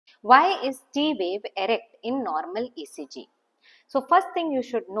Why is T wave erect in normal ECG? So first thing you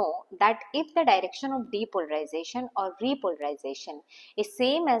should know that if the direction of depolarization or repolarization is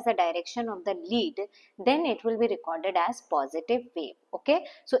same as the direction of the lead, then it will be recorded as positive wave. Okay.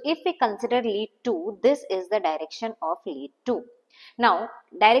 So if we consider lead 2, this is the direction of lead 2. Now,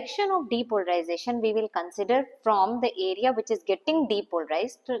 direction of depolarization we will consider from the area which is getting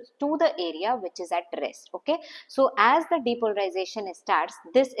depolarized to the area which is at rest. Okay. So, as the depolarization starts,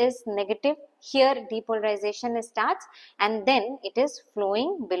 this is negative. Here depolarization starts and then it is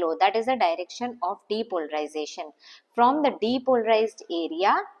flowing below. That is the direction of depolarization. From the depolarized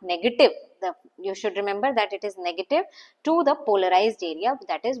area, negative. You should remember that it is negative to the polarized area,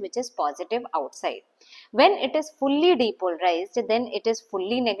 that is which is positive outside. When it is fully depolarized, then it is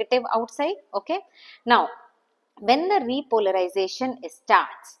fully negative outside. Okay. Now, when the repolarization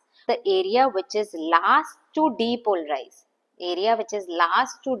starts, the area which is last to depolarize,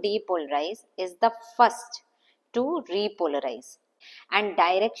 is the first to repolarize. And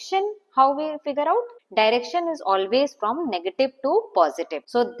direction, how we figure out? Direction is always from negative to positive.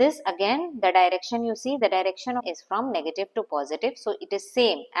 So this again, the direction you see, the direction is from negative to positive. So it is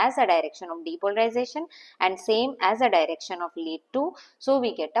same as the direction of depolarization and same as the direction of lead 2. So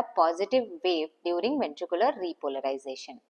we get a positive wave during ventricular repolarization.